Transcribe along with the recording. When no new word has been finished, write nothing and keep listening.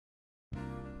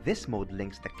This mode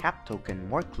links the CAP token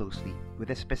more closely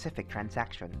with a specific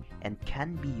transaction and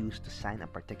can be used to sign a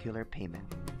particular payment.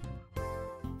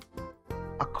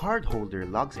 A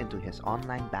cardholder logs into his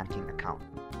online banking account.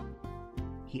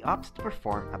 He opts to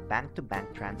perform a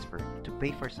bank-to-bank transfer to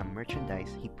pay for some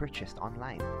merchandise he purchased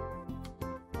online.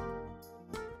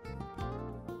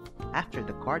 After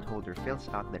the cardholder fills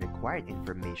out the required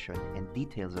information and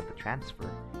details of the transfer,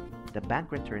 the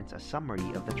bank returns a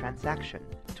summary of the transaction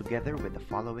together with the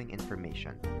following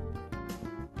information.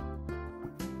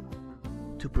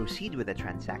 To proceed with the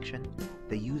transaction,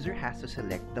 the user has to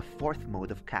select the fourth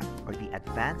mode of CAP, or the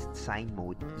Advanced Sign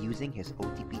mode, using his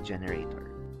OTP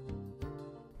generator.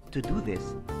 To do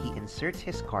this, he inserts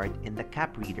his card in the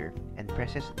CAP reader and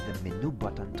presses the menu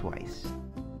button twice.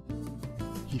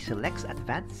 He selects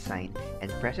Advanced Sign and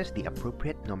presses the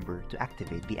appropriate number to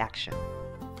activate the action.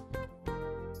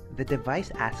 The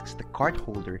device asks the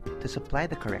cardholder to supply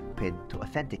the correct PIN to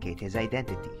authenticate his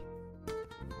identity.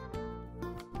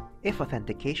 If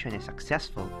authentication is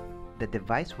successful, the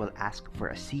device will ask for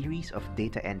a series of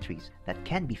data entries that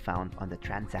can be found on the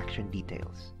transaction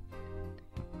details.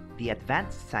 The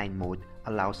Advanced Sign mode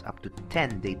allows up to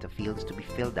 10 data fields to be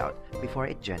filled out before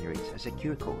it generates a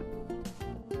secure code.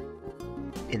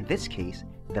 In this case,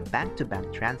 the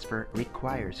bank-to-bank transfer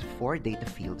requires 4 data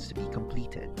fields to be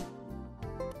completed.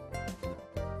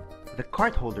 The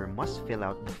cardholder must fill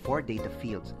out the 4 data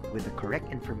fields with the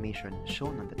correct information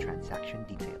shown on the transaction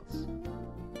details.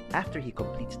 After he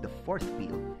completes the 4th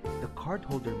field, the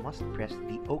cardholder must press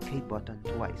the OK button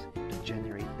twice to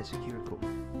generate the secure code.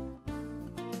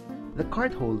 The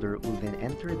cardholder will then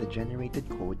enter the generated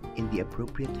code in the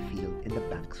appropriate field in the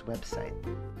bank's website.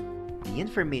 The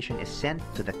information is sent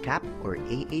to the CAP or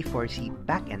AA4C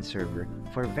backend server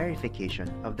for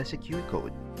verification of the secure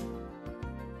code.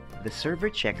 The server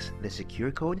checks the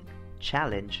secure code,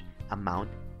 challenge, amount,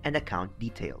 and account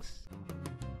details.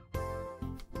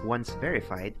 Once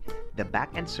verified, the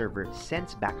backend server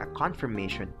sends back a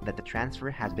confirmation that the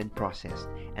transfer has been processed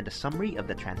and a summary of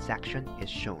the transaction is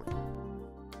shown.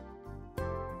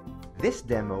 This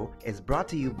demo is brought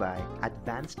to you by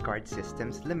Advanced Card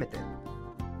Systems Limited.